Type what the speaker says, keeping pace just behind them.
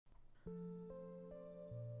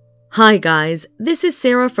Hi guys, this is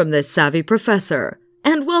Sarah from The Savvy Professor,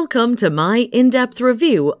 and welcome to my in-depth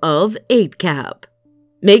review of Eightcap.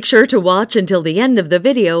 Make sure to watch until the end of the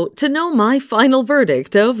video to know my final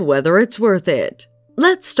verdict of whether it's worth it.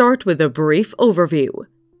 Let's start with a brief overview.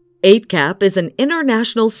 Eightcap is an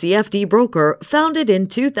international CFD broker founded in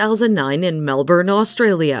 2009 in Melbourne,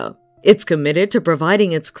 Australia. It's committed to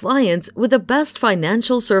providing its clients with the best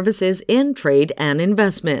financial services in trade and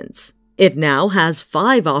investments. It now has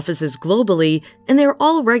 5 offices globally, and they're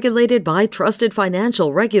all regulated by trusted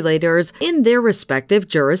financial regulators in their respective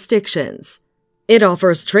jurisdictions. It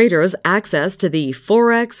offers traders access to the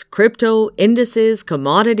forex, crypto, indices,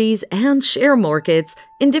 commodities, and share markets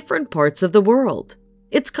in different parts of the world.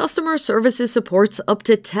 Its customer services supports up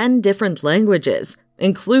to 10 different languages,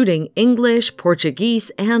 including English,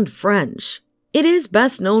 Portuguese, and French. It is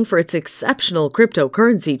best known for its exceptional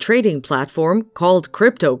cryptocurrency trading platform called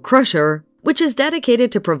Crypto Crusher, which is dedicated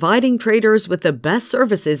to providing traders with the best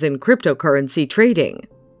services in cryptocurrency trading.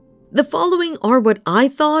 The following are what I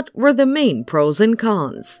thought were the main pros and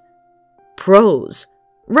cons. Pros: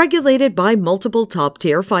 regulated by multiple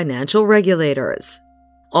top-tier financial regulators.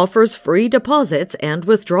 Offers free deposits and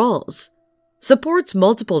withdrawals. Supports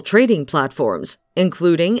multiple trading platforms,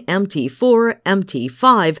 including MT4,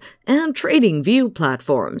 MT5, and TradingView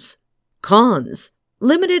platforms. Cons: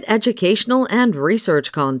 limited educational and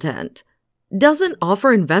research content. Doesn't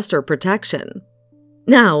offer investor protection.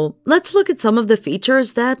 Now, let's look at some of the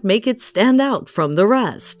features that make it stand out from the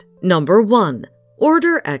rest. Number 1.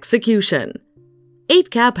 Order execution.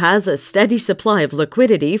 Eightcap has a steady supply of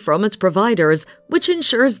liquidity from its providers, which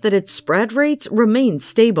ensures that its spread rates remain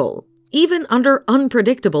stable, even under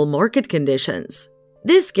unpredictable market conditions.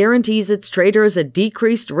 This guarantees its traders a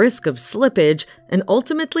decreased risk of slippage and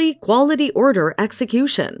ultimately quality order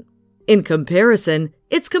execution. In comparison,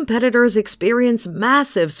 its competitors experience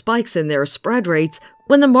massive spikes in their spread rates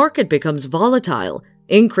when the market becomes volatile,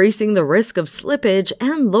 increasing the risk of slippage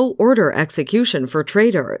and low order execution for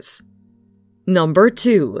traders. Number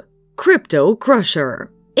 2. Crypto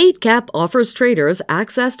Crusher. Eightcap offers traders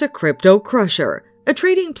access to Crypto Crusher, a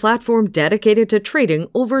trading platform dedicated to trading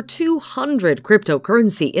over 200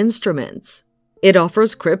 cryptocurrency instruments. It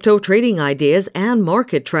offers crypto trading ideas and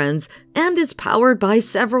market trends and is powered by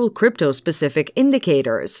several crypto-specific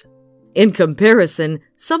indicators. In comparison,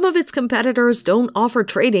 some of its competitors don't offer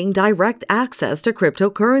trading direct access to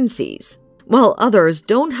cryptocurrencies, while others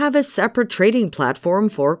don't have a separate trading platform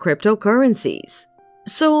for cryptocurrencies.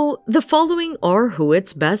 So, the following are who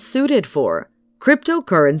it's best suited for: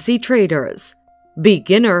 cryptocurrency traders,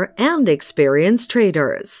 beginner and experienced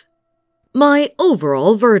traders. My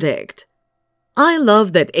overall verdict: I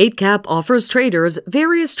love that Eightcap offers traders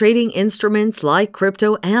various trading instruments like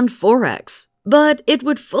crypto and forex, but it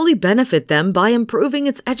would fully benefit them by improving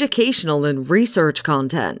its educational and research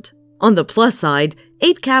content. On the plus side,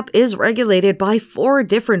 Eightcap is regulated by 4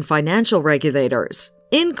 different financial regulators,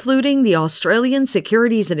 including the Australian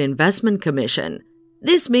Securities and Investment Commission.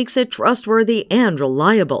 This makes it trustworthy and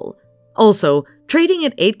reliable. Also, trading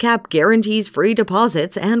at Eightcap guarantees free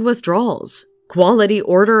deposits and withdrawals, quality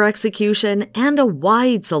order execution, and a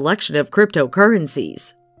wide selection of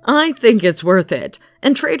cryptocurrencies. I think it's worth it,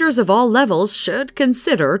 and traders of all levels should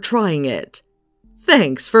consider trying it.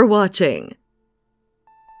 Thanks for watching.